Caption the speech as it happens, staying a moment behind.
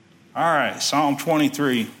All right, Psalm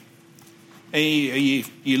 23.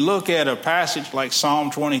 You look at a passage like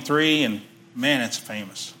Psalm 23, and man, it's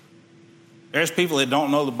famous. There's people that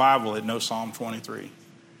don't know the Bible that know Psalm 23.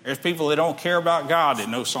 There's people that don't care about God that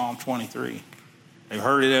know Psalm 23. They've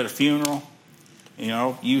heard it at a funeral. You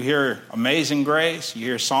know, you hear Amazing Grace, you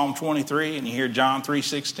hear Psalm 23, and you hear John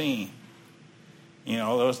 3:16. You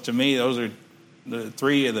know, those to me, those are the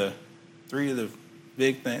three of the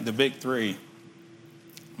big thing, the big three.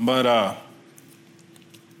 But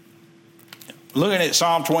looking at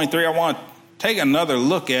Psalm 23, I want to take another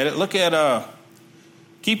look at it. Look at,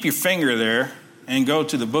 keep your finger there and go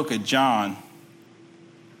to the book of John.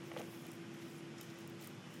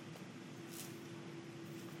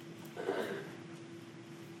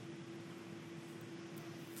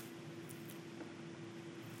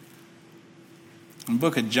 In the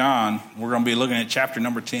book of John, we're going to be looking at chapter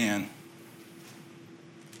number 10.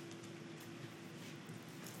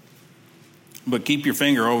 But keep your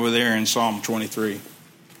finger over there in Psalm 23.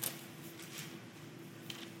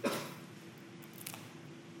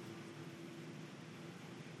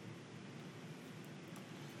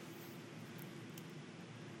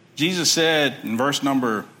 Jesus said in verse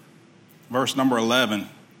number 11,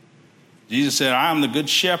 Jesus said, I am the good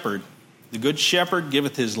shepherd. The good shepherd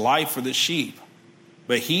giveth his life for the sheep.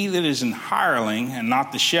 But he that is an hireling and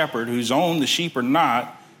not the shepherd, whose own the sheep are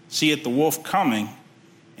not, seeth the wolf coming,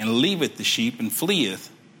 and leaveth the sheep and fleeth,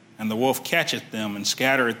 and the wolf catcheth them and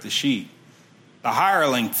scattereth the sheep. The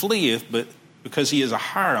hireling fleeth, but because he is a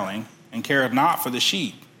hireling, and careth not for the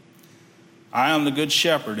sheep. I am the good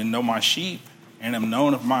shepherd, and know my sheep, and am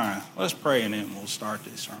known of mine. Let's pray, and then we'll start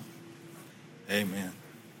this sermon. Amen.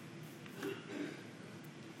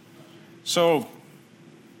 So,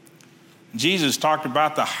 Jesus talked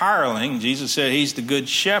about the hireling. Jesus said he's the good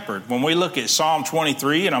shepherd. When we look at Psalm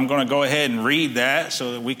 23, and I'm going to go ahead and read that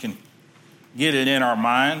so that we can get it in our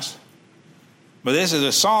minds. But this is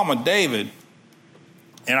a Psalm of David,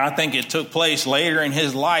 and I think it took place later in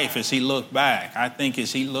his life as he looked back. I think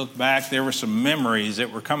as he looked back, there were some memories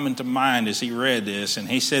that were coming to mind as he read this. And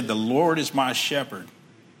he said, the Lord is my shepherd.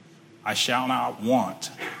 I shall not want.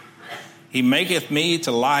 He maketh me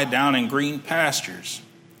to lie down in green pastures.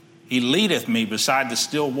 He leadeth me beside the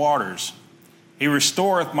still waters. He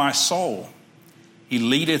restoreth my soul. He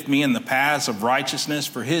leadeth me in the paths of righteousness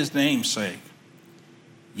for his name's sake.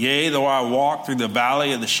 Yea, though I walk through the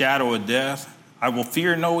valley of the shadow of death, I will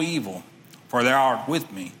fear no evil, for thou art with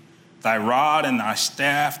me. Thy rod and thy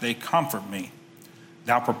staff, they comfort me.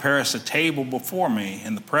 Thou preparest a table before me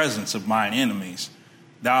in the presence of mine enemies.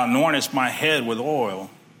 Thou anointest my head with oil.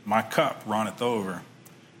 My cup runneth over.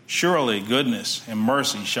 Surely goodness and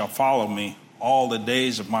mercy shall follow me all the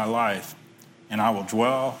days of my life, and I will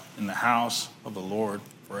dwell in the house of the Lord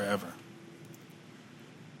forever.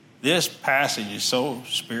 This passage is so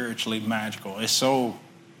spiritually magical. It's so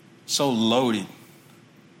loaded.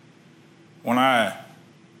 When I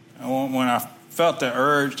felt the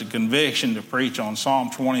urge, the conviction to preach on Psalm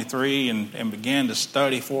 23 and began to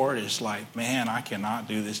study for it, it's like, man, I cannot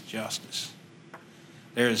do this justice.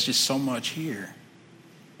 There is just so much here.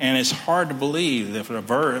 And it's hard to believe that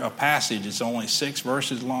a passage is only 6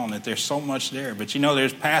 verses long, that there's so much there. But you know,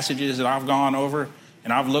 there's passages that I've gone over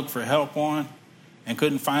and I've looked for help on and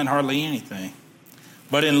couldn't find hardly anything.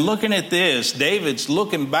 But in looking at this, David's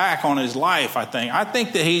looking back on his life, I think. I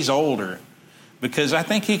think that he's older because I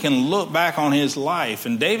think he can look back on his life.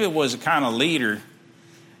 And David was a kind of leader.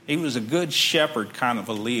 He was a good shepherd kind of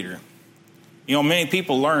a leader. You know, many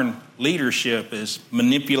people learn leadership as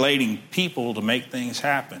manipulating people to make things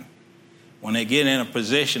happen. When they get in a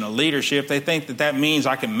position of leadership, they think that means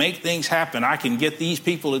I can make things happen. I can get these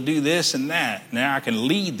people to do this and that. Now I can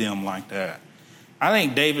lead them like that. I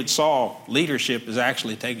think David saw leadership as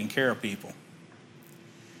actually taking care of people.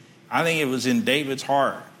 I think it was in David's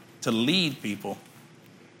heart to lead people,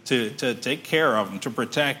 to take care of them, to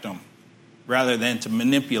protect them, rather than to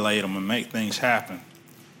manipulate them and make things happen.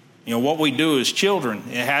 You know, what we do as children,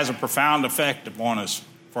 it has a profound effect upon us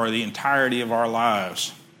for the entirety of our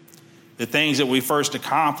lives. The things that we first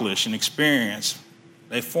accomplish and experience,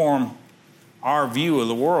 they form our view of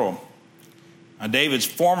the world. Now, David's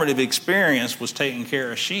formative experience was taking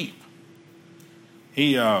care of sheep.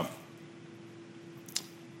 The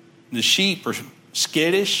sheep are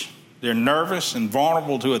skittish, they're nervous and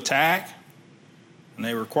vulnerable to attack, and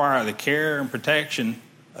they require the care and protection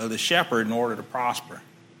of the shepherd in order to prosper.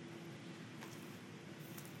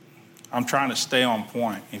 I'm trying to stay on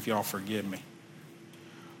point, if y'all forgive me.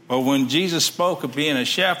 But when Jesus spoke of being a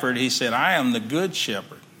shepherd, he said, I am the good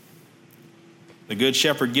shepherd. The good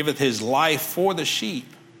shepherd giveth his life for the sheep.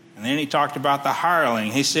 And then he talked about the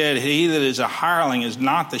hireling. He said, he that is a hireling is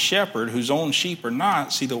not the shepherd, whose own sheep are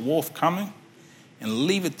not. See the wolf coming, and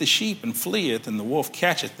leaveth the sheep, and fleeth, and the wolf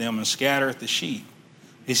catcheth them, and scattereth the sheep.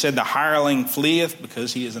 He said the hireling fleeth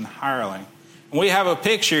because he is an hireling. And we have a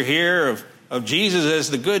picture here of Jesus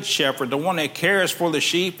as the good shepherd, the one that cares for the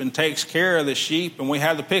sheep and takes care of the sheep. And we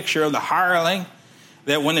have the picture of the hireling,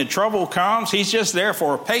 that when the trouble comes, he's just there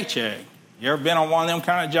for a paycheck. You ever been on one of them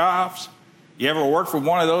kind of jobs? You ever worked for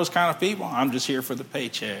one of those kind of people? I'm just here for the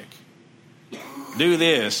paycheck. Do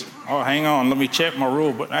this. Oh, hang on, let me check my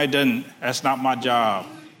rule, but that's not my job.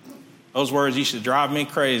 Those words used to drive me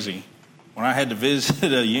crazy. When I had to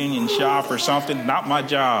visit a union shop or something, not my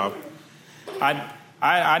job.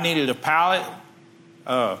 I needed a pallet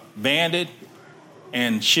banded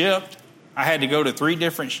and shipped. I had to go to 3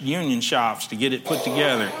 different union shops to get it put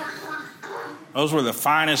together. Those were the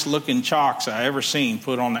finest looking chalks I ever seen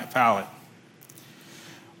put on that pallet.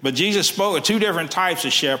 But Jesus spoke of 2 different types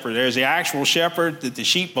of shepherd. There's the actual shepherd that the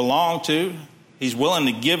sheep belong to. He's willing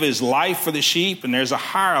to give his life for the sheep. And there's a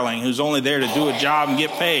hireling who's only there to do a job and get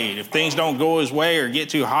paid. If things don't go his way or get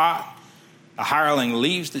too hot, a hireling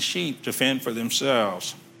leaves the sheep to fend for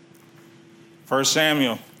themselves. 1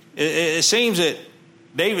 Samuel. It seems that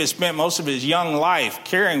David spent most of his young life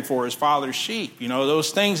caring for his father's sheep. You know, those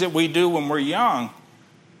things that we do when we're young,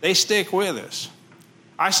 they stick with us.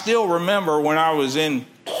 I still remember when I was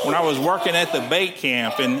working at the bait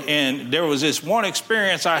camp, and there was this one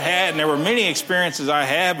experience I had, and there were many experiences I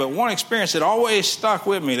had, but one experience that always stuck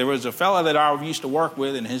with me. There was a fella that I used to work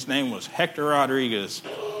with, and his name was Hector Rodriguez.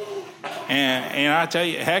 And I tell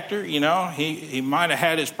you, Hector, you know, he might have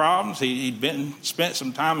had his problems. He'd spent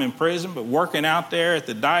some time in prison, but working out there at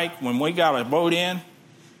the dike, when we got a boat in,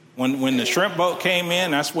 when the shrimp boat came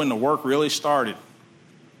in, that's when the work really started.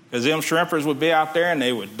 Because them shrimpers would be out there and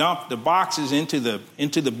they would dump the boxes into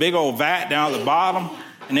the big old vat down at the bottom,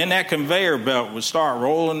 and then that conveyor belt would start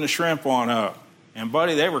rolling the shrimp on up. And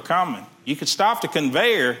buddy, they were coming. You could stop the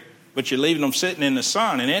conveyor, but you're leaving them sitting in the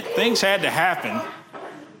sun. And things had to happen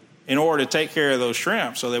in order to take care of those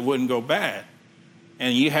shrimp so they wouldn't go bad.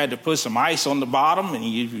 And you had to put some ice on the bottom, and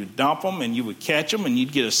you would dump them, and you would catch them, and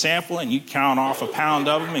you'd get a sample, and you'd count off a pound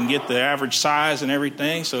of them and get the average size and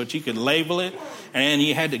everything so that you could label it. And then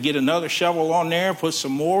you had to get another shovel on there, put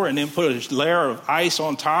some more, and then put a layer of ice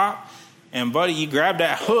on top. And, buddy, you grabbed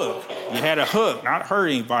that hook. You had a hook, not hurt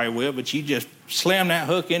anybody with, but you just slam that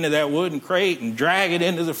hook into that wooden crate and drag it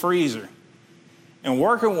into the freezer. And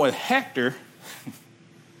working with Hector,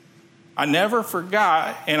 I never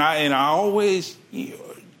forgot, and I always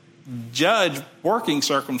judge working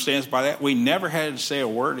circumstance by that. We never had to say a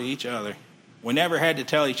word to each other. We never had to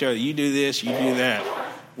tell each other, you do this, you do that.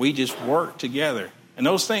 We just worked together. And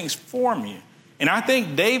those things form you. And I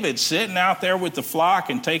think David sitting out there with the flock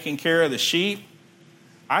and taking care of the sheep,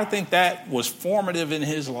 I think that was formative in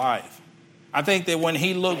his life. I think that when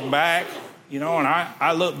he looked back, you know, and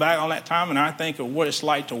I look back on that time and I think of what it's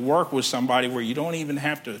like to work with somebody where you don't even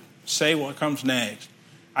have to say what comes next.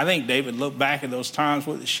 I think David looked back at those times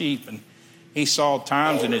with the sheep, and he saw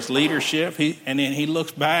times in his leadership, and then he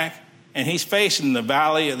looks back and he's facing the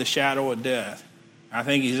valley of the shadow of death. I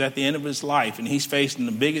think he's at the end of his life, and he's facing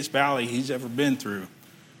the biggest valley he's ever been through.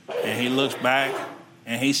 And he looks back,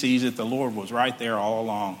 and he sees that the Lord was right there all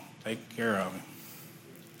along, taking care of him.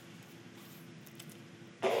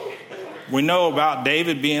 We know about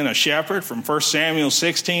David being a shepherd from 1 Samuel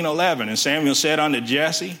 16:11. And Samuel said unto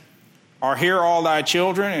Jesse, Are here all thy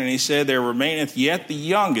children? And he said, There remaineth yet the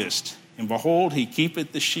youngest, and behold, he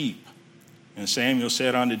keepeth the sheep. And Samuel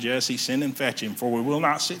said unto Jesse, Send and fetch him, for we will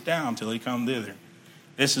not sit down till he come thither.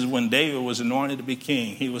 This is when David was anointed to be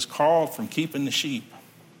king. He was called from keeping the sheep.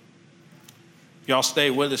 If y'all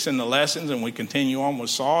stay with us in the lessons and we continue on with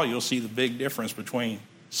Saul, you'll see the big difference between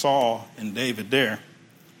Saul and David there.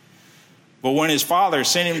 But when his father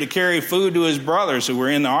sent him to carry food to his brothers who were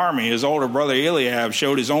in the army, his older brother Eliab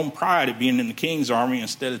showed his own pride at being in the king's army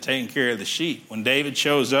instead of taking care of the sheep. When David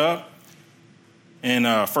shows up in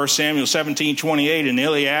 1 Samuel 17:28, and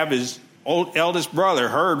Eliab, his eldest brother,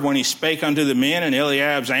 heard when he spake unto the men, and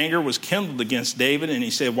Eliab's anger was kindled against David. And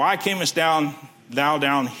he said, Why camest thou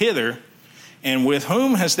down hither? And with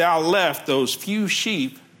whom hast thou left those few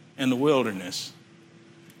sheep in the wilderness?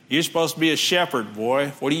 You're supposed to be a shepherd, boy.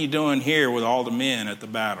 What are you doing here with all the men at the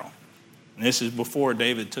battle? And this is before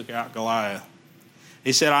David took out Goliath.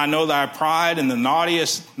 He said, I know thy pride and the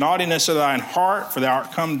naughtiness of thine heart, for thou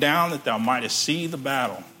art come down that thou mightest see the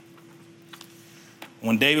battle.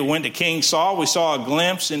 When David went to King Saul, we saw a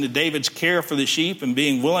glimpse into David's care for the sheep and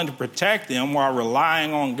being willing to protect them while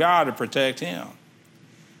relying on God to protect him.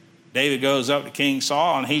 David goes up to King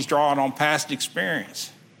Saul, and he's drawing on past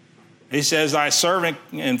experience. He says, thy servant,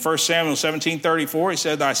 in 1 Samuel 17:34, he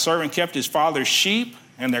said, thy servant kept his father's sheep,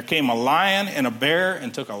 and there came a lion and a bear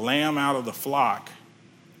and took a lamb out of the flock.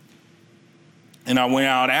 And I went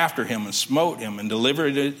out after him and smote him and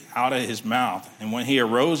delivered it out of his mouth. And when he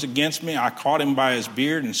arose against me, I caught him by his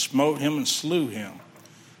beard and smote him and slew him.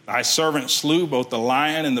 Thy servant slew both the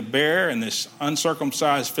lion and the bear, and this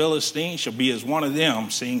uncircumcised Philistine shall be as one of them,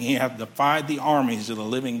 seeing he hath defied the armies of the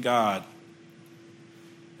living God.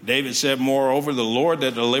 David said, moreover, the Lord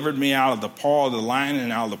that delivered me out of the paw of the lion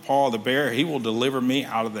and out of the paw of the bear, he will deliver me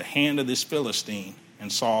out of the hand of this Philistine.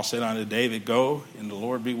 And Saul said unto David, go, and the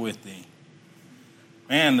Lord be with thee.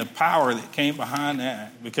 Man, the power that came behind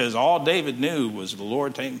that, because all David knew was the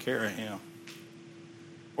Lord taking care of him.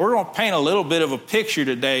 We're going to paint a little bit of a picture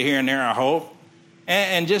today here and there, I hope,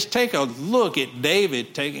 and just take a look at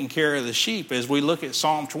David taking care of the sheep as we look at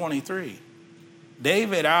Psalm 23.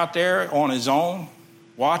 David out there on his own,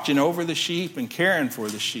 watching over the sheep and caring for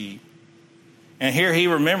the sheep. And here he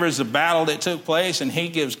remembers the battle that took place, and he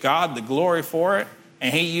gives God the glory for it,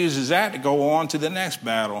 and he uses that to go on to the next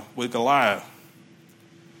battle with Goliath.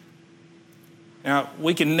 Now,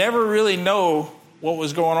 we can never really know what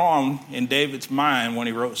was going on in David's mind when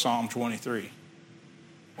he wrote Psalm 23.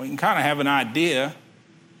 We can kind of have an idea,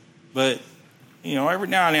 but, every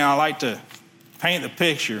now and then I like to paint the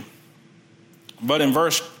picture. But in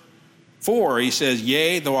verse 4, he says,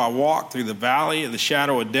 yea, though I walk through the valley of the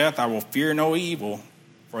shadow of death, I will fear no evil,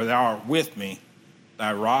 for thou art with me.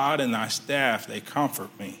 Thy rod and thy staff, they comfort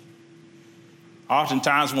me.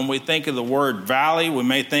 Oftentimes when we think of the word valley, we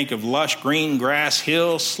may think of lush green grass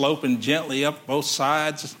hills sloping gently up both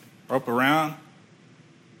sides, up around.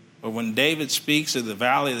 But when David speaks of the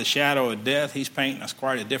valley of the shadow of death, he's painting us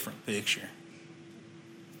quite a different picture.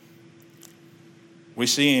 We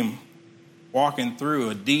see him walking through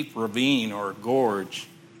a deep ravine or a gorge.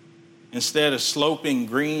 Instead of sloping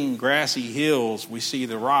green grassy hills, we see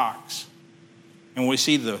the rocks. And we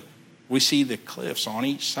see the cliffs on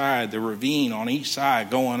each side, the ravine on each side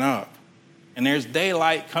going up. And there's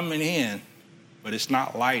daylight coming in, but it's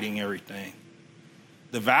not lighting everything.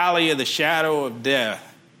 The valley of the shadow of death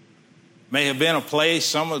may have been a place,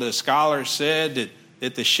 some of the scholars said,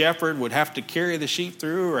 that the shepherd would have to carry the sheep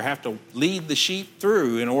through or have to lead the sheep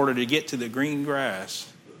through in order to get to the green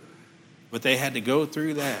grass. But they had to go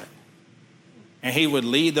through that. And he would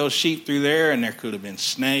lead those sheep through there, and there could have been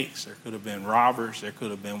snakes, there could have been robbers, there could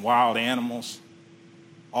have been wild animals,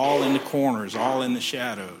 all in the corners, all in the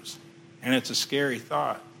shadows. And it's a scary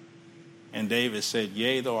thought. And David said,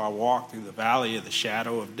 yea, though I walk through the valley of the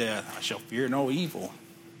shadow of death, I shall fear no evil,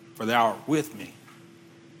 for thou art with me.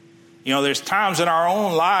 There's times in our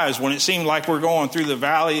own lives when it seems like we're going through the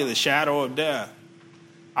valley of the shadow of death.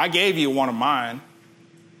 I gave you one of mine.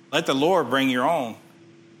 Let the Lord bring your own.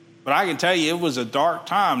 But I can tell you it was a dark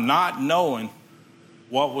time not knowing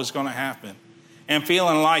what was going to happen and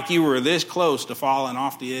feeling like you were this close to falling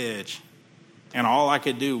off the edge. And all I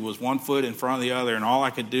could do was one foot in front of the other, and all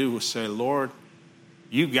I could do was say, Lord,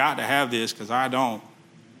 you got to have this because I don't.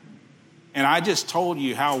 And I just told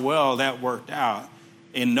you how well that worked out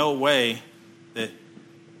in no way that,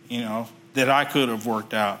 that I could have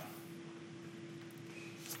worked out.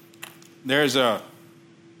 There's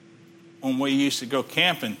when we used to go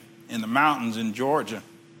camping in the mountains in Georgia.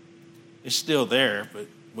 It's still there, but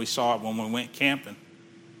we saw it when we went camping.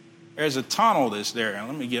 There's a tunnel that's there. And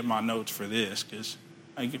let me get my notes for this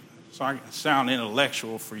so I can sound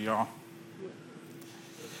intellectual for y'all.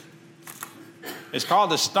 It's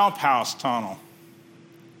called the Stump House Tunnel.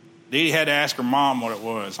 Dee Dee had to ask her mom what it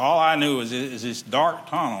was. All I knew was this dark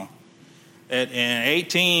tunnel that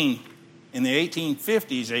in the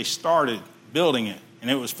 1850s they started building it, and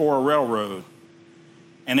it was for a railroad.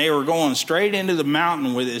 And they were going straight into the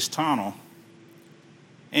mountain with this tunnel.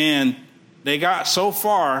 And they got so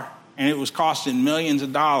far, and it was costing millions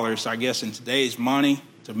of dollars, I guess, in today's money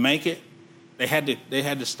to make it. They had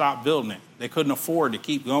to stop building it. They couldn't afford to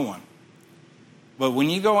keep going. But when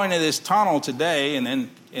you go into this tunnel today, and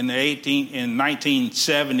then in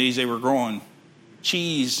 1970s, they were growing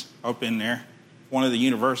cheese up in there, one of the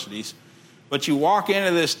universities. But you walk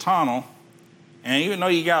into this tunnel, and even though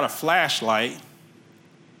you got a flashlight,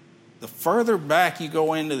 the further back you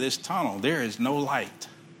go into this tunnel, there is no light.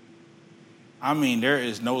 I mean, there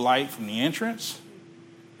is no light from the entrance.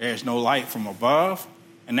 There is no light from above.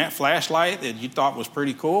 And that flashlight that you thought was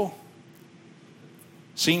pretty cool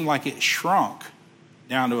seemed like it shrunk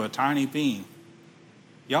down to a tiny beam.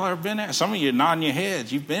 Y'all ever been there? Some of you are nodding your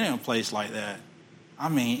heads. You've been in a place like that. I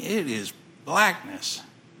mean, it is blackness.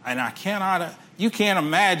 And you can't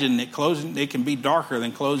imagine that it can be darker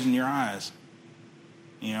than closing your eyes,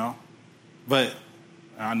 you know. But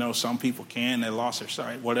I know some people can, they lost their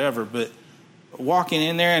sight, whatever. But walking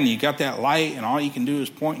in there and you got that light and all you can do is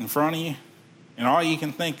point in front of you, and all you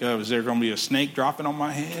can think of is there going to be a snake dropping on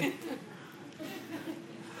my head?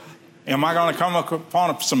 Am I going to come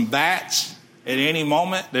upon some bats at any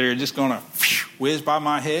moment that are just going to whiz by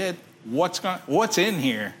my head? What's in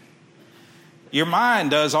here? Your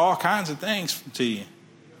mind does all kinds of things to you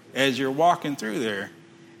as you're walking through there.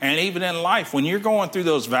 And even in life, when you're going through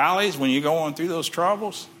those valleys, when you're going through those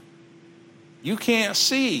troubles, you can't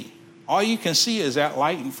see. All you can see is that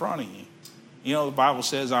light in front of you. You know, the Bible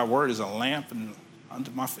says our word is a lamp and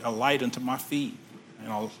a light unto my feet. You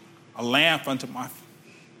know, a lamp unto my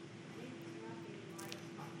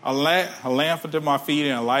a lamp unto my feet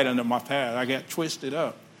and a light unto my path. I got twisted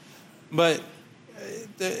up. But,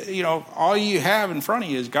 all you have in front of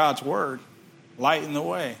you is God's word, lighting the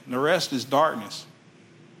way. And the rest is darkness.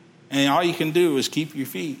 And all you can do is keep your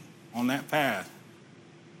feet on that path.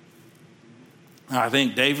 I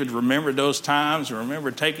think David remembered those times,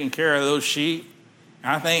 remembered taking care of those sheep.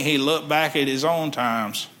 I think he looked back at his own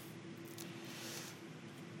times.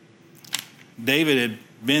 David had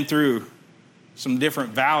been through some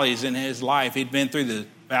different valleys in his life. He'd been through the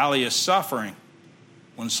valley of suffering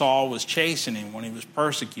when Saul was chasing him, when he was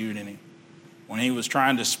persecuting him, when he was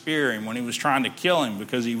trying to spear him, when he was trying to kill him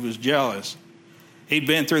because he was jealous. He'd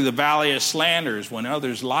been through the valley of slanders when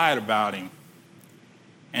others lied about him,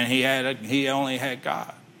 and he only had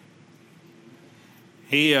God.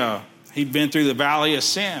 He'd been through the valley of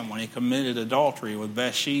sin when he committed adultery with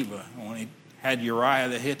Bathsheba, when he had Uriah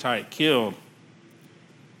the Hittite killed.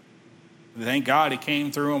 But thank God he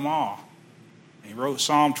came through them all. He wrote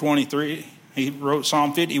Psalm 23. He wrote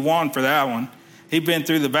Psalm 51 for that one. He'd been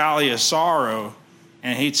through the valley of sorrow,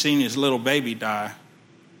 and he'd seen his little baby die.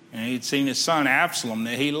 And he'd seen his son Absalom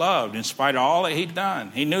that he loved in spite of all that he'd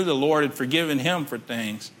done. He knew the Lord had forgiven him for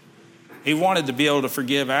things. He wanted to be able to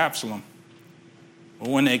forgive Absalom. But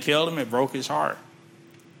when they killed him, it broke his heart.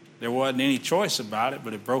 There wasn't any choice about it,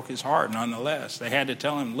 but it broke his heart nonetheless. They had to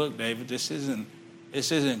tell him, look, David, this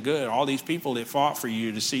isn't good. All these people that fought for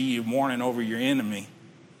you to see you mourning over your enemy,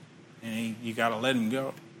 and you got to let him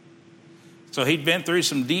go. So he'd been through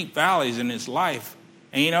some deep valleys in his life.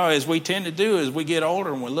 And, as we tend to do as we get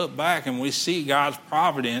older and we look back and we see God's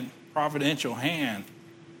providential hand,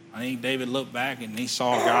 I think David looked back and he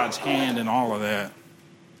saw God's hand in all of that.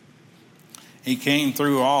 He came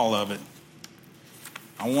through all of it.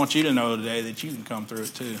 I want you to know today that you can come through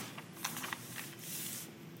it too.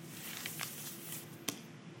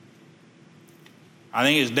 I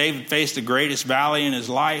think as David faced the greatest valley in his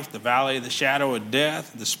life, the valley of the shadow of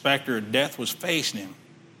death, the specter of death was facing him.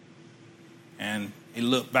 And he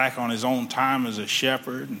looked back on his own time as a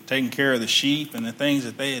shepherd and taking care of the sheep and the things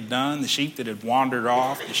that they had done, the sheep that had wandered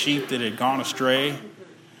off, the sheep that had gone astray,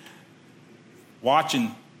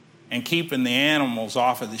 watching and keeping the animals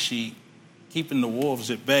off of the sheep, keeping the wolves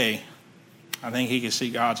at bay. I think he could see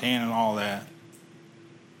God's hand in all that.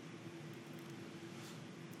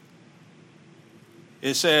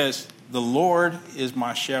 It says, the Lord is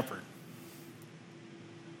my shepherd.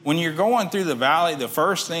 When you're going through the valley, the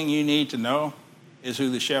first thing you need to know is who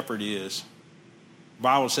the shepherd is. The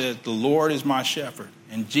Bible says, the Lord is my shepherd,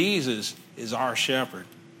 and Jesus is our shepherd.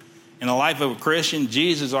 In the life of a Christian,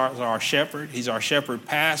 Jesus is our shepherd. He's our shepherd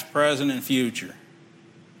past, present, and future.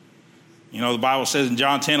 The Bible says in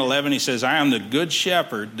John 10:11, he says, I am the good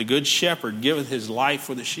shepherd. The good shepherd giveth his life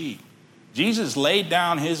for the sheep. Jesus laid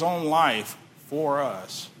down his own life for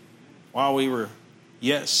us. While we were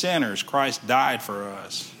yet sinners, Christ died for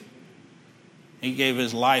us. He gave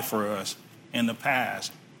his life for us in the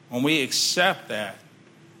past. When we accept that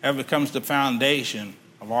becomes the foundation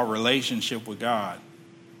of our relationship with God.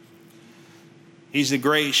 He's the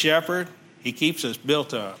great shepherd. He keeps us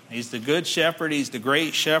built up. He's the good shepherd. He's the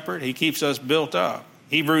great shepherd. He keeps us built up.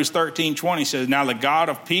 Hebrews 13:20 says, now the God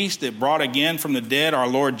of peace that brought again from the dead our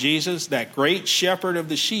Lord Jesus, that great shepherd of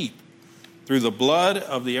the sheep, through the blood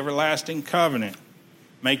of the everlasting covenant,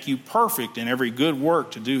 make you perfect in every good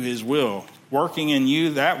work to do his will, working in you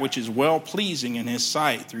that which is well-pleasing in his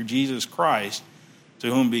sight through Jesus Christ, to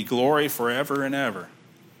whom be glory forever and ever.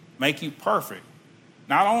 Make you perfect.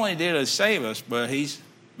 Not only did he save us, but he's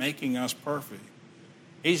making us perfect.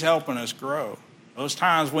 He's helping us grow. Those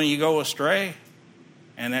times when you go astray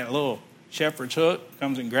and that little shepherd's hook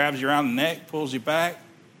comes and grabs you around the neck, pulls you back,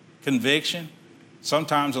 conviction,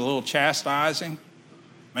 sometimes a little chastising.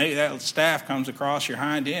 Maybe that staff comes across your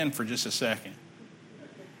hind end for just a second.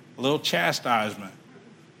 A little chastisement.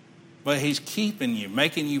 but he's keeping you,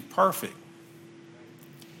 making you perfect.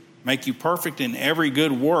 Make you perfect in every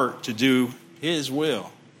good work to do his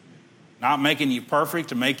will. Not making you perfect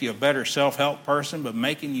to make you a better self-help person, but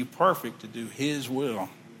making you perfect to do his will.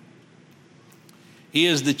 He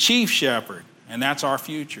is the chief shepherd, and that's our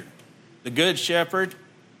future. The good shepherd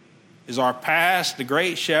is our past, the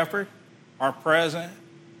great shepherd, our present,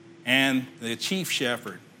 and the chief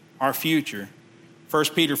shepherd, our future. 1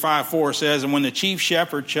 Peter 5:4 says, and when the chief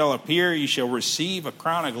shepherd shall appear, you shall receive a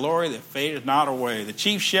crown of glory that fadeth not away. The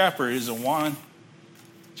chief shepherd is the one,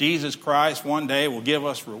 Jesus Christ, one day will give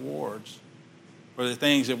us rewards for the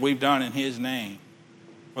things that we've done in his name,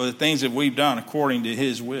 for the things that we've done according to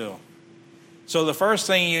his will. So the first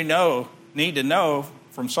thing you need to know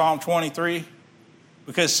from Psalm 23,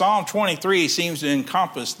 because Psalm 23 seems to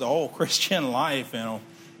encompass the whole Christian life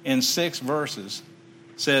in 6 verses,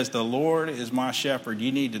 says, the Lord is my shepherd.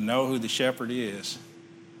 You need to know who the shepherd is.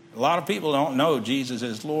 A lot of people don't know Jesus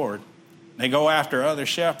as Lord. They go after other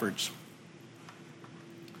shepherds.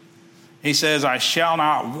 He says, I shall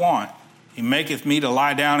not want. He maketh me to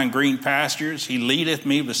lie down in green pastures. He leadeth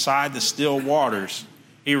me beside the still waters.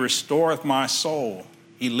 He restoreth my soul.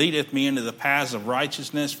 He leadeth me into the paths of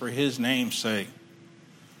righteousness for his name's sake.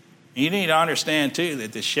 You need to understand, too,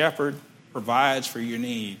 that the shepherd provides for your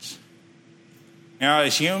needs. Now,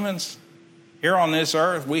 as humans, here on this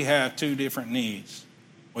earth, we have 2 different needs.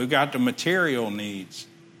 We've got the material needs.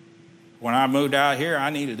 When I moved out here,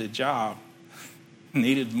 I needed a job,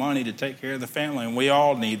 needed money to take care of the family, and we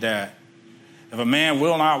all need that. If a man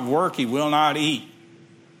will not work, he will not eat.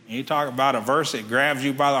 And you talk about a verse that grabs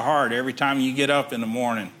you by the heart every time you get up in the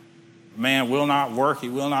morning. A man will not work, he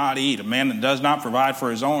will not eat. A man that does not provide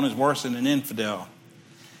for his own is worse than an infidel.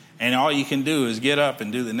 And all you can do is get up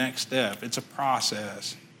and do the next step. It's a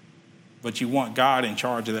process. But you want God in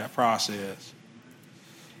charge of that process.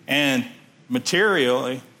 And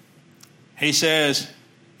materially, he says,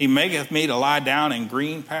 he maketh me to lie down in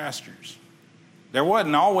green pastures. There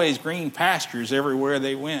wasn't always green pastures everywhere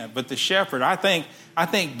they went. But the shepherd, I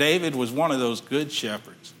think David was one of those good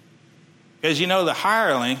shepherds. Because, the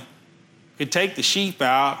hireling could take the sheep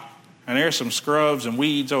out, and there's some scrubs and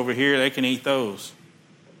weeds over here. They can eat those.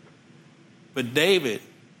 But David,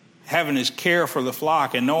 having his care for the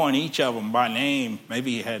flock and knowing each of them by name,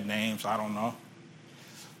 maybe he had names, I don't know.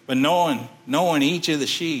 But knowing each of the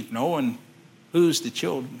sheep, knowing who's the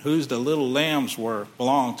children, who's the little lambs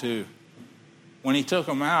belonged to. When he took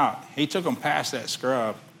them out, he took them past that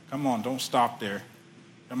scrub. Come on, don't stop there.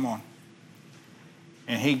 Come on.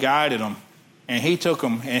 And he guided them. And he took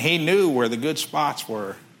them, and he knew where the good spots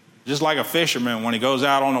were. Just like a fisherman, when he goes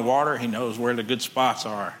out on the water, he knows where the good spots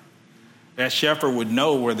are. That shepherd would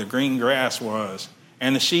know where the green grass was.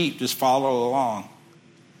 And the sheep just followed along.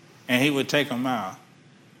 And he would take them out.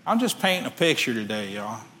 I'm just painting a picture today,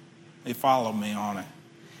 y'all. They follow me on it.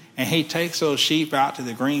 And he takes those sheep out to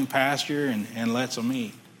the green pasture and lets them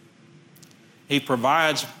eat. He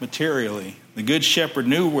provides materially. The good shepherd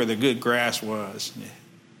knew where the good grass was.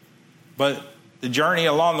 But the journey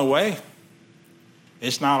along the way,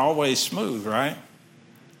 it's not always smooth, right?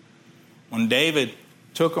 When David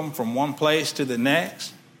took them from one place to the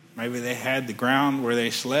next, maybe they had the ground where they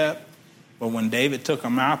slept, but when David took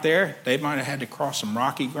them out there, they might have had to cross some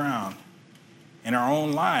rocky ground. In our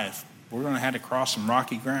own life, we're going to have to cross some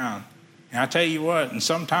rocky ground. And I tell you what, and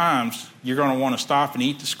sometimes you're going to want to stop and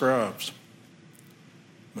eat the scrubs.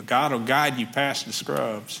 But God will guide you past the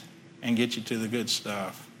scrubs and get you to the good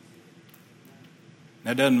stuff.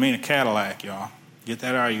 That doesn't mean a Cadillac, y'all. Get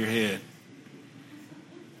that out of your head.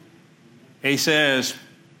 He says,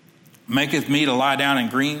 maketh me to lie down in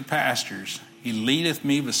green pastures. He leadeth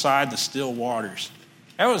me beside the still waters.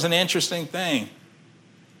 That was an interesting thing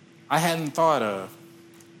I hadn't thought of.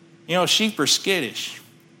 Sheep are skittish.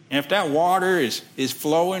 And if that water is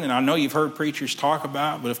flowing, and I know you've heard preachers talk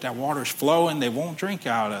about it, but if that water is flowing, they won't drink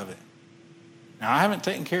out of it. Now, I haven't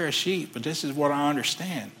taken care of sheep, but this is what I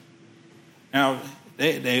understand. Now,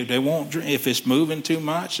 they won't drink. If it's moving too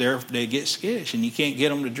much, they get skittish, and you can't get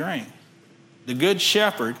them to drink. The good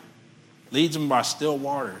shepherd leads them by still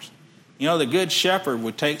waters. The good shepherd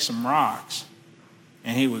would take some rocks,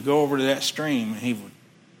 and he would go over to that stream, and he would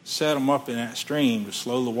set them up in that stream to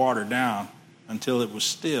slow the water down until it was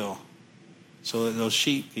still, so that those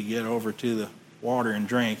sheep could get over to the water and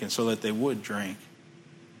drink, and so that they would drink.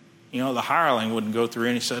 The hireling wouldn't go through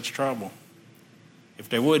any such trouble. If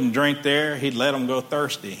they wouldn't drink there, he'd let them go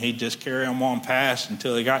thirsty. He'd just carry them on past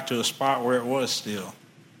until he got to a spot where it was still.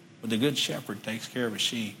 But the good shepherd takes care of his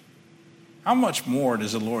sheep. How much more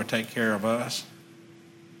does the Lord take care of us?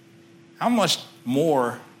 How much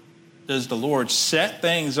more does the Lord set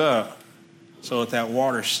things up so that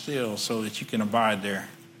water's still so that you can abide there.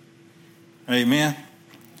 Amen.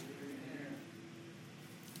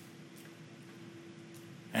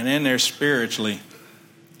 And then there's spiritually.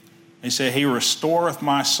 He said, he restoreth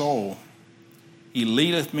my soul. He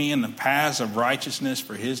leadeth me in the paths of righteousness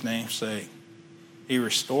for his name's sake. He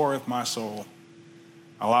restoreth my soul.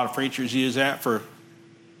 A lot of preachers use that for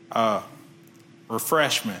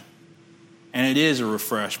refreshment. And it is a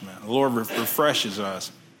refreshment. The Lord refreshes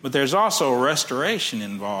us. But there's also a restoration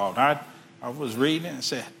involved. I was reading it and it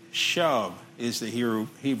said, shub is the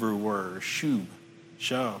Hebrew word, shub.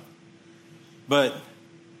 But,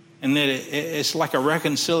 and that it's like a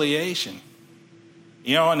reconciliation.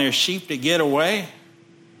 You know, and there's sheep that get away,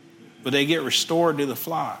 but they get restored to the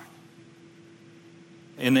flock.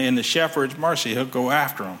 And in the shepherd's mercy, he'll go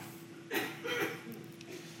after them.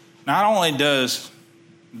 Not only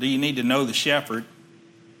do you need to know the shepherd,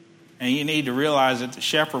 and you need to realize that the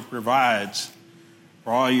shepherd provides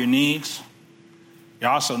for all your needs, you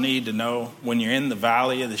also need to know when you're in the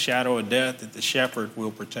valley of the shadow of death that the shepherd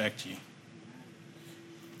will protect you.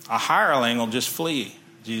 A hireling will just flee,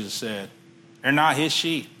 Jesus said. They're not his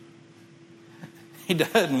sheep. He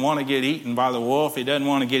doesn't want to get eaten by the wolf. He doesn't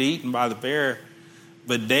want to get eaten by the bear.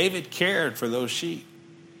 But David cared for those sheep.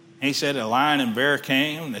 He said a lion and bear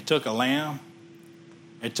came, and they took a lamb.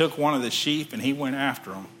 They took one of the sheep, and he went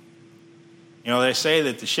after them. You know, they say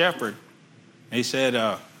that the shepherd, he said,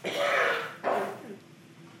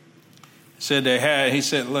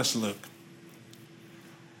 let's look.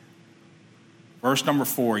 Verse number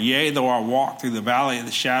 4, yea, though I walk through the valley of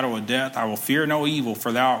the shadow of death, I will fear no evil,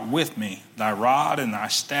 for thou art with me. Thy rod and thy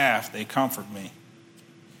staff, they comfort me.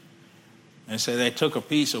 They say they took a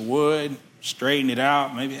piece of wood, straightened it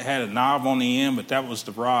out. Maybe it had a knob on the end, but that was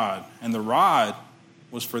the rod. And the rod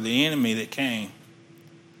was for the enemy that came.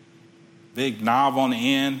 Big knob on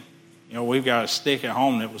the end. You know, we've got a stick at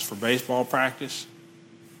home that was for baseball practice.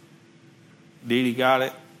 Dee Dee got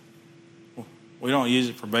it. We don't use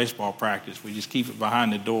it for baseball practice. We just keep it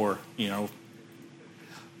behind the door, you know.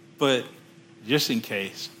 But just in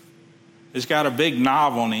case. It's got a big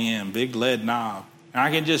knob on the end, big lead knob. And I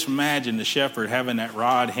can just imagine the shepherd having that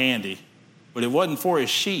rod handy. But it wasn't for his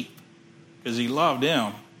sheep because he loved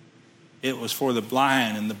them. It was for the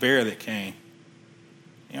lion and the bear that came.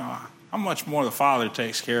 You know, how much more the Father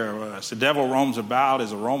takes care of us. The devil roams about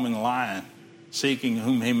as a roaming lion, seeking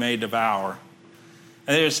whom he may devour.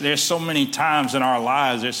 And there's so many times in our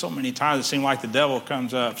lives, there's so many times it seems like the devil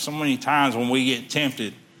comes up, so many times when we get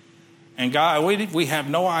tempted. And God, we have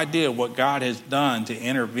no idea what God has done to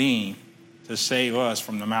intervene to save us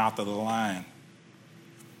from the mouth of the lion.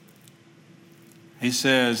 He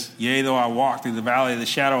says, yea, though I walk through the valley of the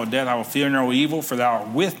shadow of death, I will fear no evil, for thou art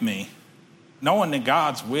with me. Knowing that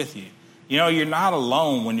God's with you. You know, you're not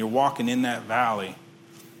alone when you're walking in that valley.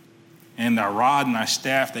 And thy rod and thy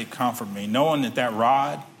staff, they comfort me. Knowing that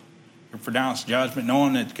rod can pronounce judgment,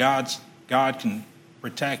 knowing that God can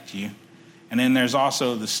protect you. And then there's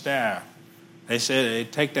also the staff. They said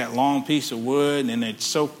they'd take that long piece of wood and then they'd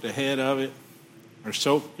soak the head of it, or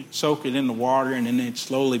soak it in the water, and then they'd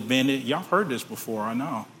slowly bend it. Y'all heard this before, I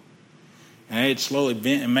know. And they'd slowly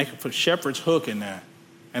bend and put a shepherd's hook in that.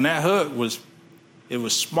 And that hook was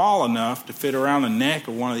small enough to fit around the neck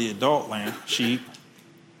of one of the adult sheep,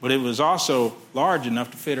 but it was also large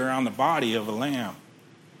enough to fit around the body of a lamb.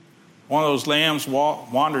 One of those lambs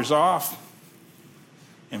wanders off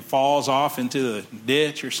and falls off into the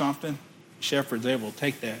ditch or something. The shepherd's able to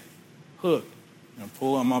take that hook and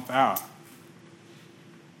pull him up out.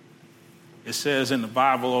 It says in the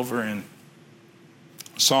Bible over in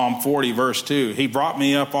Psalm 40, verse 2, he brought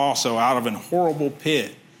me up also out of an horrible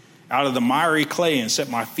pit, out of the miry clay, and set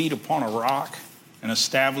my feet upon a rock and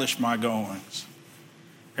established my goings.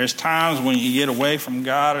 There's times when you get away from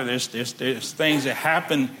God, or there's things that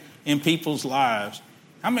happen in people's lives.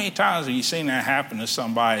 How many times have you seen that happen to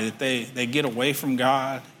somebody, that they get away from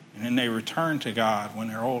God and then they return to God when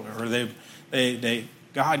they're older, or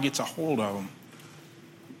God gets a hold of them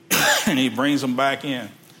and he brings them back in?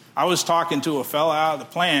 I was talking to a fellow out of the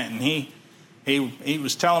plant, and he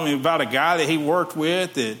was telling me about a guy that he worked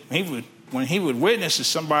with, that when he would witness to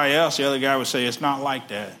somebody else, the other guy would say, it's not like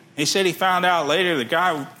that. He said he found out later the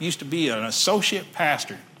guy used to be an associate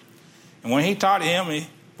pastor. And when he talked to him,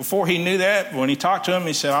 before he knew that, when he talked to him,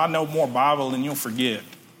 he said, I know more Bible than you'll forget.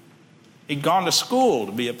 He'd gone to school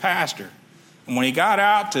to be a pastor. And when he got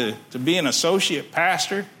out to be an associate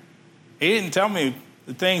pastor, he didn't tell me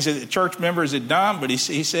the things that the church members had done, but he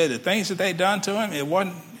said the things that they'd done to him,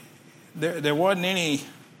 there wasn't any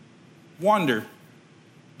wonder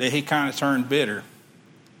that he kind of turned bitter.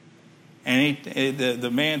 And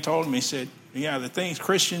the man told him, he said, yeah, the things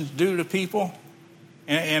Christians do to people.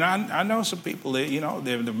 And I know some people that,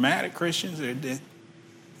 they're mad at Christians. They're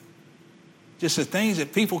just the things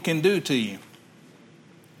that people can do to you.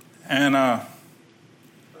 And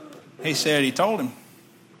he told him,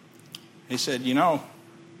 he said,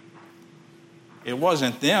 it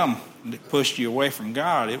wasn't them that pushed you away from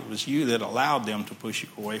God. It was you that allowed them to push you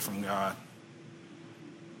away from God.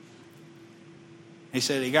 He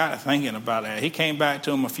said he got thinking about that. He came back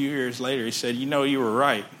to him a few years later. He said, you were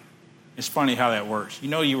right. It's funny how that works.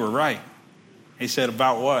 You were right. He said,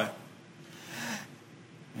 about what?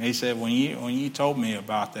 And he said, when you told me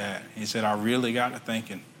about that, he said, I really got to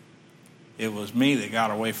thinking. It was me that got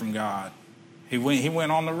away from God. He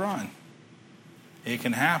went on the run. It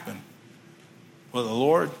can happen. Well, the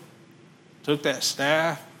Lord took that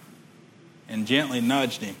staff and gently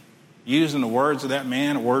nudged him, using the words of that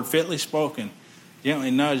man, a word fitly spoken,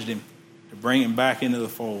 gently nudged him to bring him back into the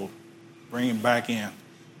fold, bring him back in.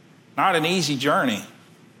 Not an easy journey.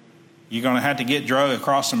 You're going to have to get dragged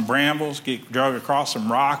across some brambles, get dragged across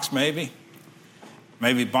some rocks maybe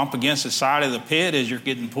bump against the side of the pit as you're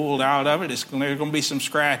getting pulled out of it. There's going to be some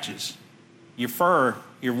scratches. Your fur,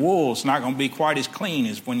 your wool is not going to be quite as clean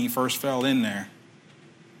as when you first fell in there.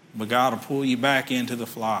 But God will pull you back into the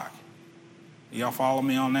flock. Y'all follow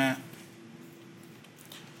me on that?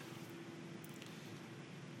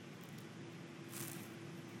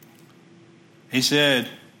 He said,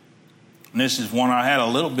 and this is one I had a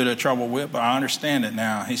little bit of trouble with, but I understand it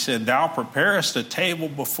now. He said, thou preparest a table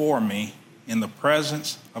before me in the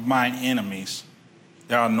presence of mine enemies.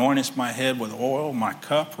 Thou anointest my head with oil, my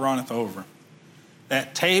cup runneth over.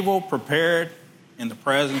 That table prepared in the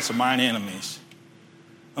presence of mine enemies.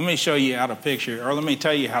 Let me show you how to picture, or let me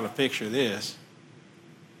tell you how to picture this.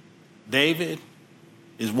 David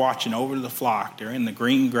is watching over the flock. They're in the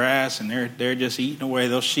green grass and they're just eating away.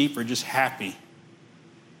 Those sheep are just happy.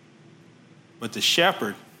 But the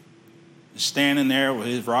shepherd is standing there with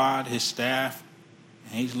his rod, his staff,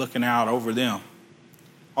 and he's looking out over them.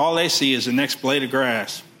 All they see is the next blade of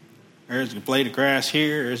grass. There's a blade of grass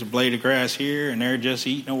here, there's a blade of grass here, and they're just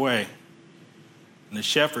eating away. And the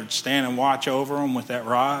shepherd's standing watch over them with that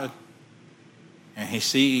rod, and he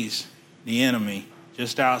sees the enemy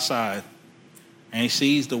just outside. And he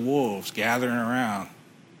sees the wolves gathering around,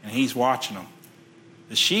 and he's watching them.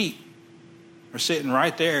 The sheep are sitting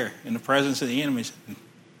right there in the presence of the enemies. The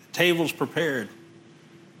table's prepared,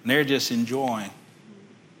 and they're just enjoying.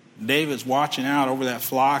 David's watching out over that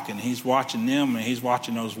flock, and he's watching them, and he's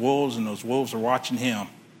watching those wolves, and those wolves are watching him.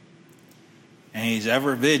 And he's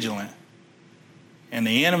ever vigilant. And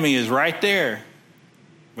the enemy is right there,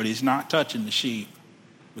 but he's not touching the sheep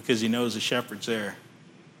because he knows the shepherd's there.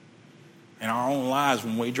 In our own lives,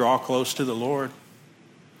 when we draw close to the Lord,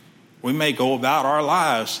 we may go about our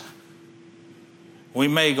lives. We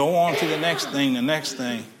may go on to the next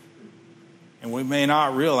thing, and we may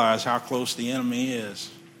not realize how close the enemy is.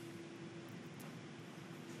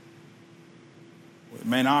 We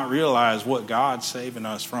may not realize what God's saving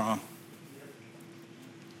us from.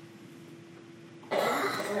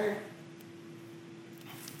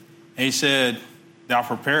 He said, thou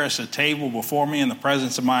preparest a table before me in the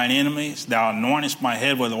presence of mine enemies. Thou anointest my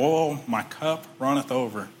head with oil. My cup runneth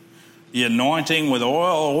over. The anointing with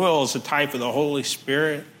oil. Oil is a type of the Holy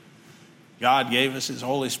Spirit. God gave us his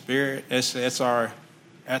Holy Spirit. That's our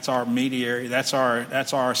mediator. That's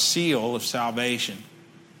our seal of salvation.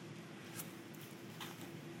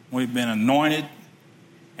 We've been anointed,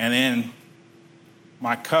 and then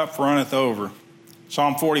my cup runneth over.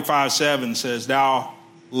 Psalm 45:7 says, thou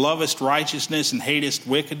lovest righteousness and hatest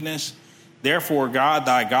wickedness. Therefore God,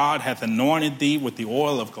 thy God, hath anointed thee with the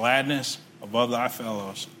oil of gladness above thy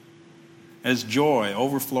fellows. As joy,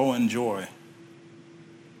 overflowing joy.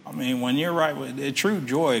 I mean, when you're right with true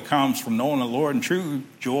joy comes from knowing the Lord, and true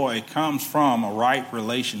joy comes from a right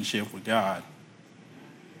relationship with God.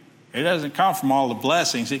 It doesn't come from all the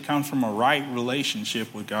blessings. It comes from a right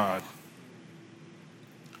relationship with God.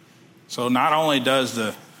 So not only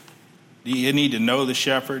you need to know the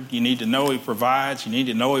shepherd, you need to know he provides, you need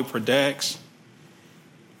to know he protects,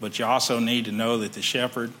 but you also need to know that the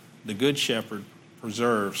shepherd, the good shepherd,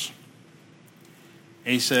 preserves.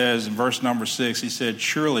 He says in verse number 6, he said,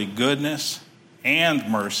 surely goodness and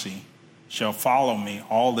mercy shall follow me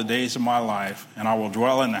all the days of my life, and I will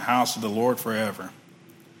dwell in the house of the Lord forever.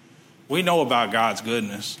 We know about God's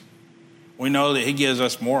goodness. We know that he gives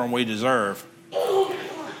us more than we deserve.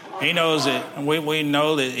 He knows that we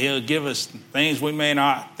know that he'll give us things we may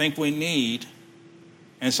not think we need,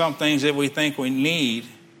 and some things that we think we need,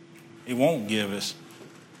 he won't give us.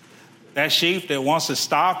 That sheep that wants to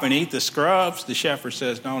stop and eat the scrubs, the shepherd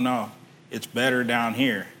says, no, it's better down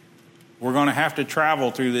here. We're going to have to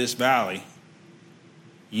travel through this valley.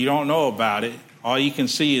 You don't know about it. All you can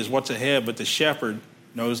see is what's ahead, but the shepherd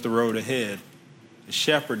knows the road ahead. The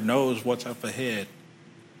shepherd knows what's up ahead.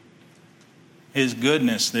 His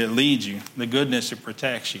goodness that leads you, the goodness that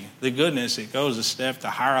protects you, the goodness that goes a step the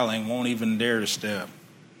hireling won't even dare to step.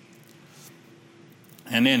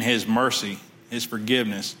 And then his mercy, his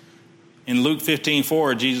forgiveness. In Luke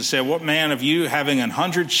 15:4, Jesus said, what man of you, having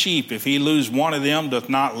 100 sheep, if he lose one of them, doth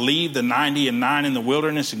not leave the 99 in the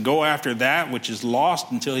wilderness and go after that which is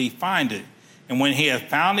lost until he find it? And when he hath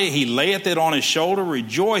found it, he layeth it on his shoulder,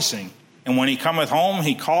 rejoicing. And when he cometh home,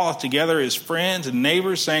 he calleth together his friends and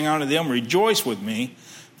neighbors, saying unto them, rejoice with me,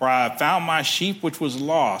 for I have found my sheep which was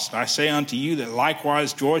lost. I say unto you that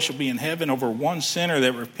likewise joy shall be in heaven over one sinner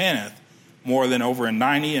that repenteth, more than over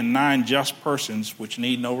 99 just persons which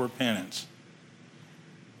need no repentance.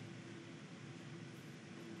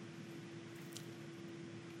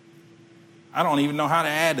 I don't even know how to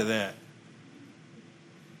add to that.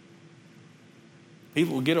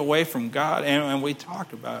 People get away from God, and we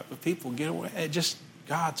talked about it, but people get away. Just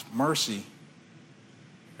God's mercy,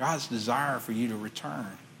 God's desire for you to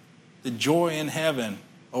return. The joy in heaven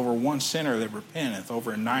over one sinner that repenteth,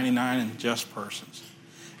 over 99 just persons.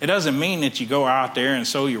 It doesn't mean that you go out there and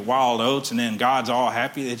sow your wild oats and then God's all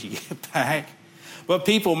happy that you get back. But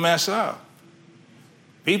people mess up.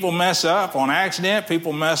 People mess up on accident.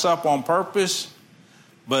 People mess up on purpose.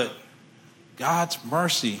 But God's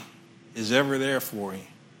mercy is ever there for you.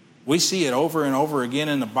 We see it over and over again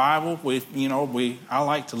in the Bible. I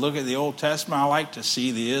like to look at the Old Testament. I like to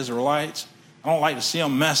see the Israelites. I don't like to see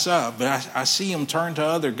them mess up, but I see them turn to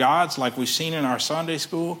other gods like we've seen in our Sunday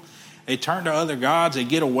school. They turn to other gods. They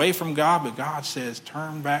get away from God, but God says,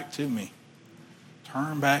 turn back to me.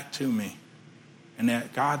 Turn back to me. And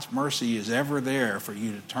that God's mercy is ever there for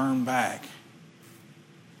you to turn back.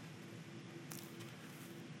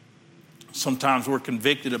 Sometimes we're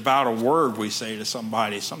convicted about a word we say to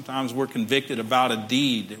somebody. Sometimes we're convicted about a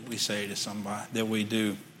deed that we say to somebody, that we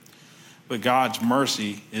do. But God's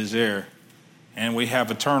mercy is there. And we have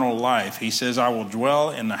eternal life. He says, I will dwell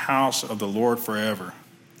in the house of the Lord forever.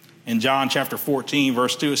 In John chapter 14,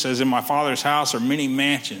 verse 2, it says, in my Father's house are many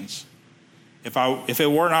mansions. If it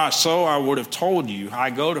were not so, I would have told you.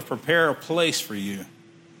 I go to prepare a place for you.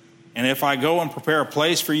 And if I go and prepare a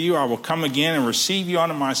place for you, I will come again and receive you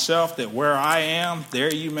unto myself, that where I am,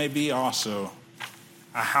 there you may be also.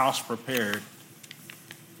 A house prepared.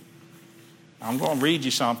 I'm going to read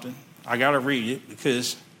you something. I got to read it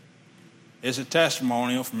because it's a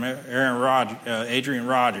testimonial from Adrian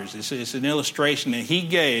Rogers. It's an illustration that he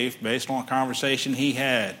gave based on a conversation he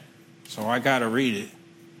had. So I got to read it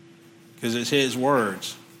because it's his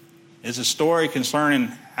words. It's a story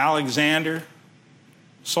concerning Alexander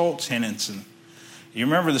Solzhenitsyn. You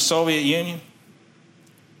remember the Soviet Union?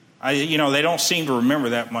 They don't seem to remember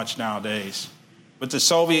that much nowadays. But the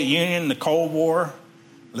Soviet Union, the Cold War,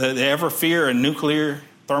 they ever fear a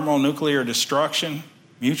thermonuclear destruction,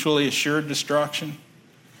 mutually assured destruction.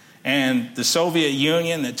 And the Soviet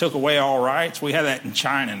Union that took away all rights, we have that in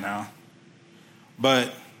China now.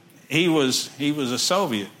 But he was a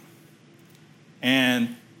Soviet.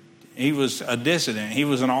 And he was a dissident. He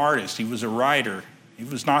was an artist. He was a writer. He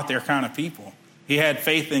was not their kind of people. He had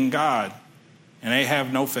faith in God. And they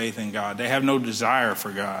have no faith in God. They have no desire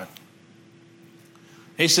for God.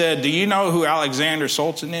 He said, do you know who Alexander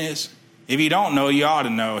Solzhenitsyn is? If you don't know, you ought to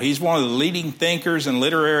know. He's one of the leading thinkers and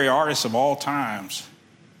literary artists of all times.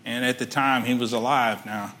 And at the time, he was alive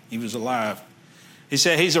now. He was alive. He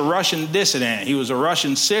said he's a Russian dissident. He was a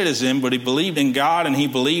Russian citizen, but he believed in God and he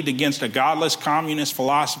believed against a godless communist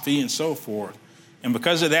philosophy and so forth. And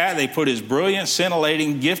because of that, they put his brilliant,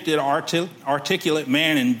 scintillating, gifted, articulate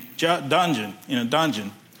man in a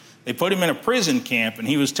dungeon. They put him in a prison camp, and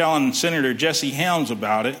he was telling Senator Jesse Helms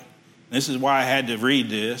about it. This is why I had to read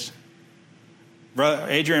this. Brother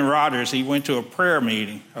Adrian Rogers, he went to a prayer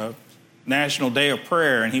meeting, a National Day of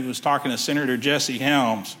Prayer, and he was talking to Senator Jesse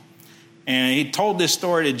Helms. And he told this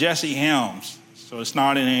story to Jesse Helms, so it's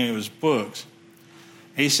not in any of his books.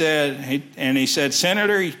 He said,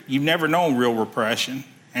 Senator, you've never known real repression.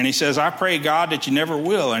 And he says, I pray God that you never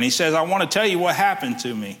will. And he says, I want to tell you what happened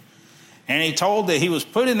to me. And he told that he was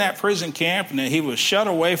put in that prison camp and that he was shut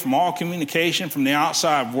away from all communication from the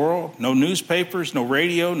outside world. No newspapers, no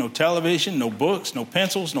radio, no television, no books, no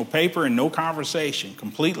pencils, no paper, and no conversation.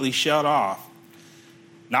 Completely shut off.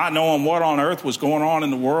 Not knowing what on earth was going on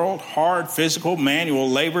in the world. Hard, physical, manual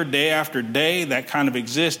labor day after day, that kind of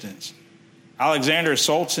existence. Alexander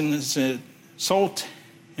Solzhenitsyn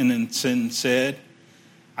and then said,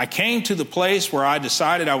 I came to the place where I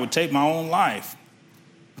decided I would take my own life.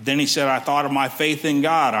 But then he said, I thought of my faith in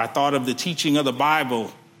God. I thought of the teaching of the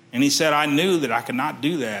Bible. And he said, I knew that I could not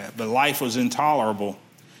do that, but life was intolerable.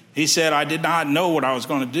 He said, I did not know what I was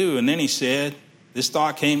going to do. And then he said, this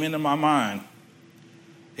thought came into my mind.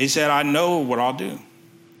 He said, I know what I'll do.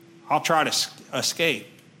 I'll try to escape,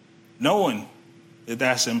 knowing that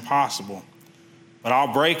that's impossible. But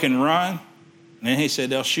I'll break and run. And then he said,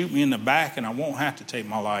 they'll shoot me in the back and I won't have to take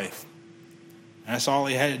my life. And that's all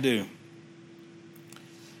he had to do.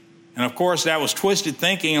 And of course, that was twisted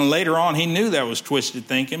thinking. And later on, he knew that was twisted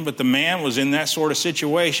thinking. But the man was in that sort of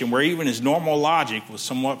situation where even his normal logic was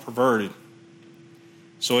somewhat perverted.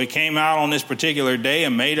 So he came out on this particular day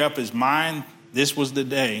and made up his mind. This was the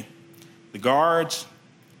day. The guards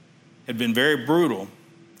had been very brutal.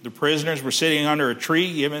 The prisoners were sitting under a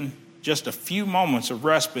tree, given just a few moments of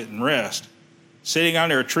respite and rest. Sitting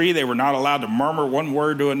under a tree, they were not allowed to murmur one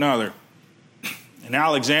word to another. And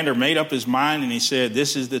Alexander made up his mind and he said,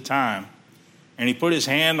 this is the time. And he put his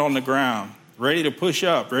hand on the ground, ready to push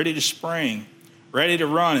up, ready to spring, ready to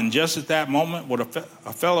run. And just at that moment,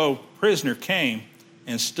 a fellow prisoner came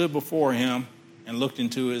and stood before him and looked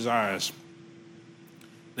into his eyes.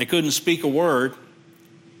 They couldn't speak a word.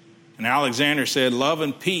 And Alexander said, love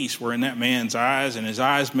and peace were in that man's eyes, and his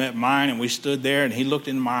eyes met mine, and we stood there, and he looked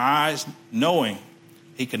in my eyes, knowing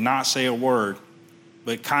he could not say a word.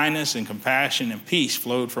 But kindness and compassion and peace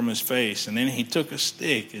flowed from his face. And then he took a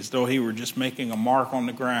stick as though he were just making a mark on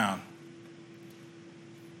the ground.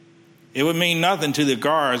 It would mean nothing to the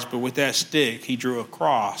guards, but with that stick, he drew a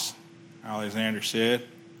cross, Alexander said.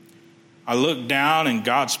 I looked down and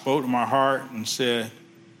God spoke to my heart and said,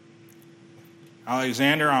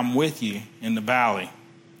 Alexander, I'm with you in the valley.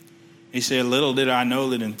 He said, little did I know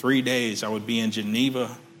that in 3 days I would be in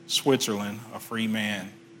Geneva, Switzerland, a free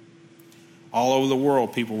man. All over the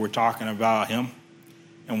world, people were talking about him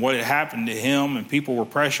and what had happened to him, and people were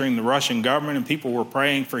pressuring the Russian government, and people were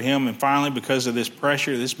praying for him, and finally, because of this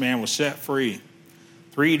pressure, this man was set free.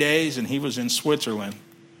 3 days, and he was in Switzerland,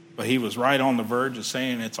 but he was right on the verge of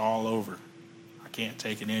saying, it's all over. I can't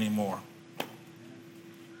take it anymore.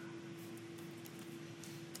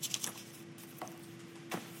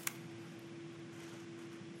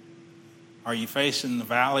 Are you facing the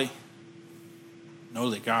valley? Know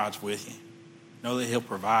that God's with you. Know that he'll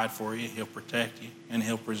provide for you, he'll protect you, and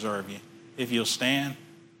he'll preserve you. If you'll stand,